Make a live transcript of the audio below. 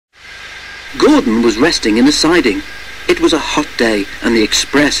Gordon was resting in a siding. It was a hot day and the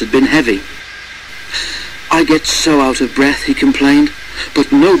express had been heavy. "I get so out of breath," he complained,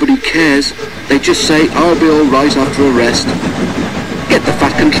 "but nobody cares. They just say I'll be all right after a rest." "Get the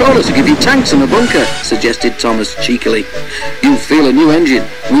Fat Controller to give you tanks and a bunker," suggested Thomas cheekily. "You'll feel a new engine.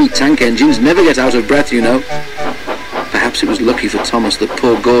 We tank engines never get out of breath, you know." Perhaps it was lucky for Thomas that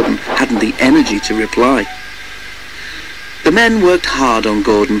poor Gordon hadn't the energy to reply. The men worked hard on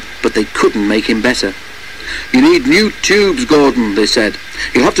Gordon, but they couldn't make him better. "You need new tubes, Gordon," they said.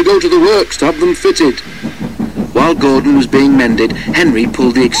 "You'll have to go to the works to have them fitted." While Gordon was being mended, Henry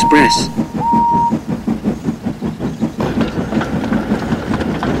pulled the express.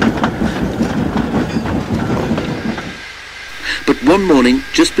 But one morning,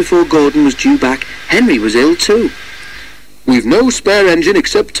 just before Gordon was due back, Henry was ill too. "We've no spare engine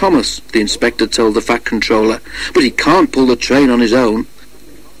except Thomas," the inspector told the Fat Controller, "but he can't pull the train on his own."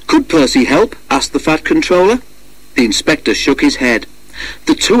 "Could Percy help?" asked the Fat Controller. The inspector shook his head.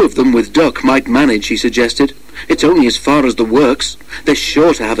 "The two of them with Duck might manage," he suggested. "It's only as far as the works. They're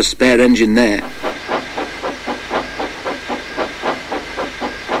sure to have a spare engine there."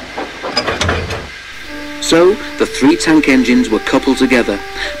 So the three tank engines were coupled together,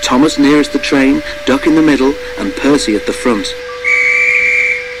 Thomas nearest the train, Duck in the middle, and Percy at the front.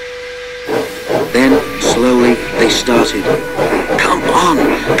 Then, slowly, they started.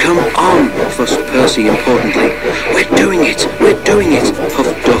 Come on, fussed Percy importantly. We're doing it,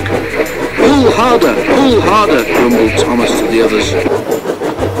 puffed Duck. Pull harder, grumbled Thomas to the others.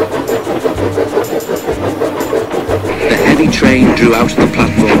 The heavy train drew out of the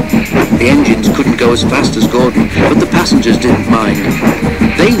platform. The engines couldn't go as fast as Gordon, but the passengers didn't mind.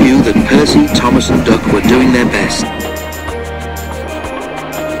 They knew that Percy, Thomas and Duck were doing their best.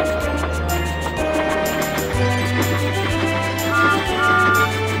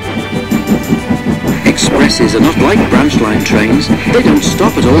 Expresses are not like branch line trains. They don't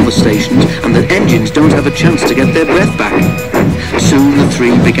stop at all the stations, and the engines don't have a chance to get their breath back. Soon the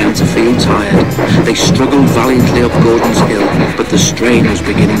three began to feel tired. They struggled valiantly up Gordon's hill, but the strain was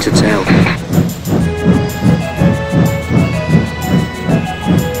beginning to tell.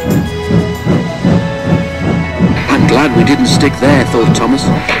 "I'm glad we didn't stick there," thought Thomas.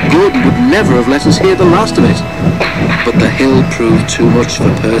 "Gordon would never have let us hear the last of it." But the hill proved too much for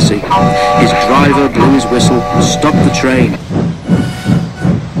Percy. His driver blew his whistle and stopped the train.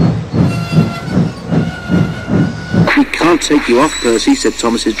 "We can't take you off, Percy," said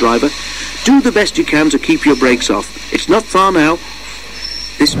Thomas's driver. "Do the best you can to keep your brakes off. It's not far now."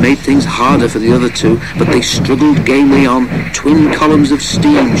 This made things harder for the other two, but they struggled gamely on, twin columns of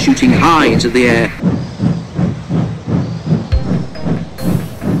steam shooting high into the air.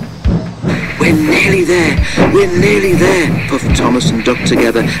 We're nearly there, puffed Thomas and Duck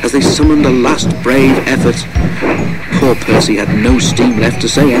together as they summoned a last brave effort. Poor Percy had no steam left to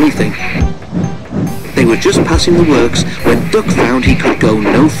say anything. They were just passing the works when Duck found he could go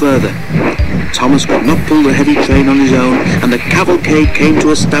no further. Thomas could not pull the heavy train on his own, and the cavalcade came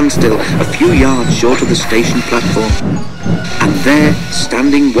to a standstill a few yards short of the station platform. And there,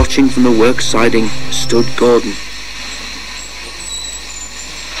 standing watching from the works siding, stood Gordon.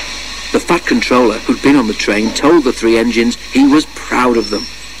 The Fat Controller, who'd been on the train, told the three engines he was proud of them.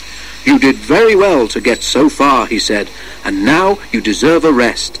 "You did very well to get so far," he said, "and now you deserve a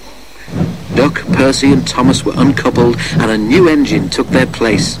rest." Duck, Percy and Thomas were uncoupled, and a new engine took their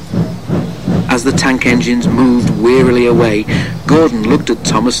place. As the tank engines moved wearily away, Gordon looked at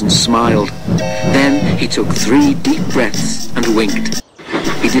Thomas and smiled. Then he took 3 deep breaths and winked.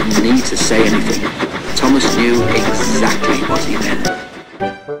 He didn't need to say anything. Thomas knew exactly what he meant.